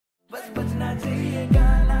बस बजना चाहिए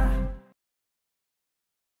गाना।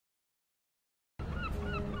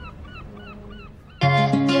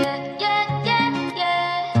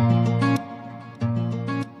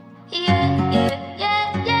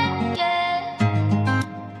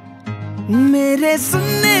 मेरे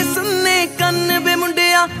सुनने सुनने कन्न बे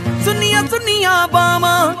मुंडिया, सुनिया सुनिया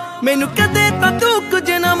बावा, मैनू कदे तां तू कुछ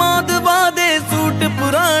ना दवा दे, सूट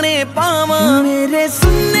पुराने पावा। मेरे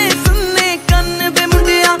सुनने सुनने कन्न बे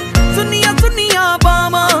मुंडिया, सुनिया सुनिया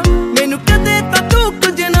बावा, मैनू कदे तां तू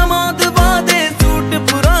कुछ ना दवा दे, सूट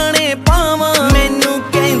पुराने पावा। मैनू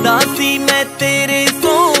कहंदा सी मैं तेरे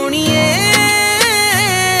सोहणीए,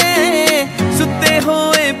 सुते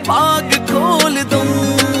होए पाग खोल दूं,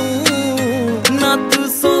 ना तू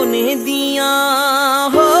सोने दिया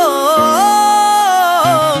हो,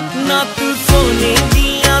 ना तू सोने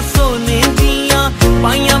दिया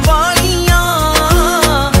पाइया वालियां,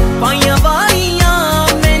 पाइया वालियां।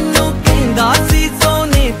 मैनू कहंदा सी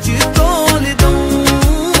सोने च तोल दूं,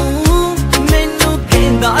 मैनू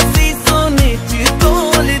कहंदा सी सोने च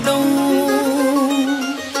तोल दूं।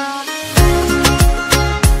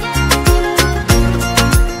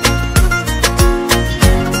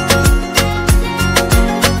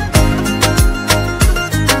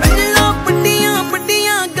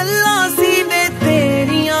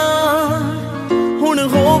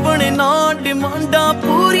 डिमांडा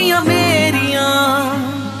पूरियां मेरिया,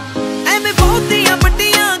 एवें बहुतियां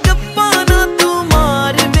बड़ियां गप्पां ना तू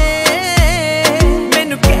मार वे,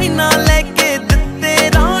 मैनू कहना लैके दिते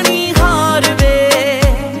रानी हार वे,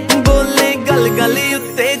 बोले गल गल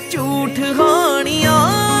उत्ते झूठ हानियां,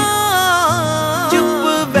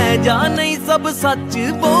 चुप बह जा नहीं सब सच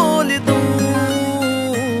बोल दूं,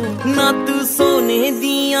 ना तू सोने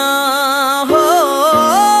दिया हो,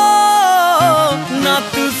 ना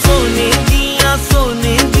तू सोने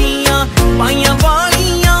दिया पाइया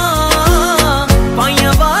वालियां,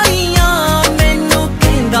 पाइया वालियां। मैनू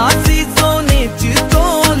कहंदा सी सोने च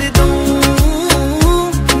तोल दूं,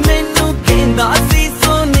 मैनू कहंदा सी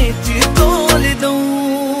सोने च तोल दूं।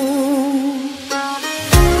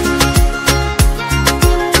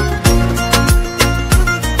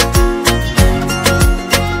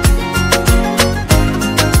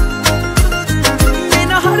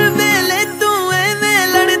 मेरा हर वेले तू एवें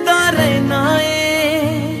लड़दा रहना है,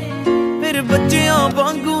 फिर बच्चियां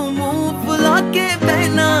वांगू मुंह फुला के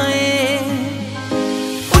बहना है,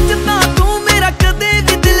 उजता तू मेरा कदे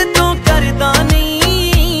भी दिल तो करदा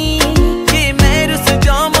नहीं, कि मैं रुस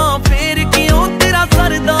जावां फिर क्यों तेरा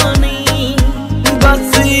सरदा नहीं,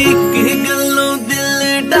 बस एक गल्लों दिल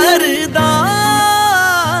डरदा,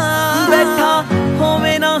 बैठा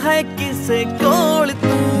होवे ना है किसे कोल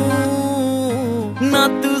तू, ना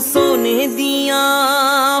तू सोने दिया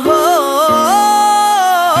हो,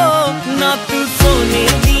 ना तू सोने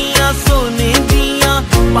दिया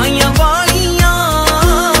पाइया वालियां,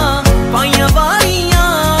 पाइया वालियां।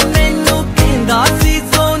 मैनू कहंदा सी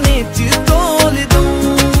सोने च तोल दूं,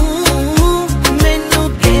 मैनू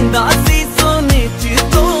कहंदा सी सोने च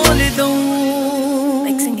तोल दूं।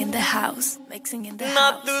 Mixing in the house, mixing in the house. ना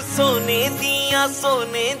तू सोने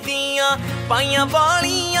दिया पाइया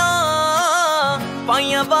वालियां,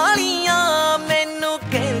 पाइया वालियां। मैनू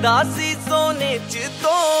कहंदा सी सोने च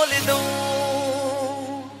तोल दूं।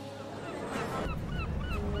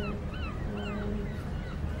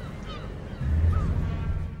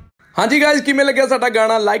 हाँ जी गाइज, किमें लग्या साडा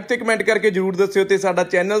गाना? लाइक ते कमेंट करके जरूर दस्सिओ ते साडा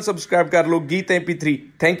चैनल सबसक्राइब कर लो गीत MP3।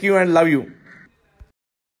 Thank you and love you.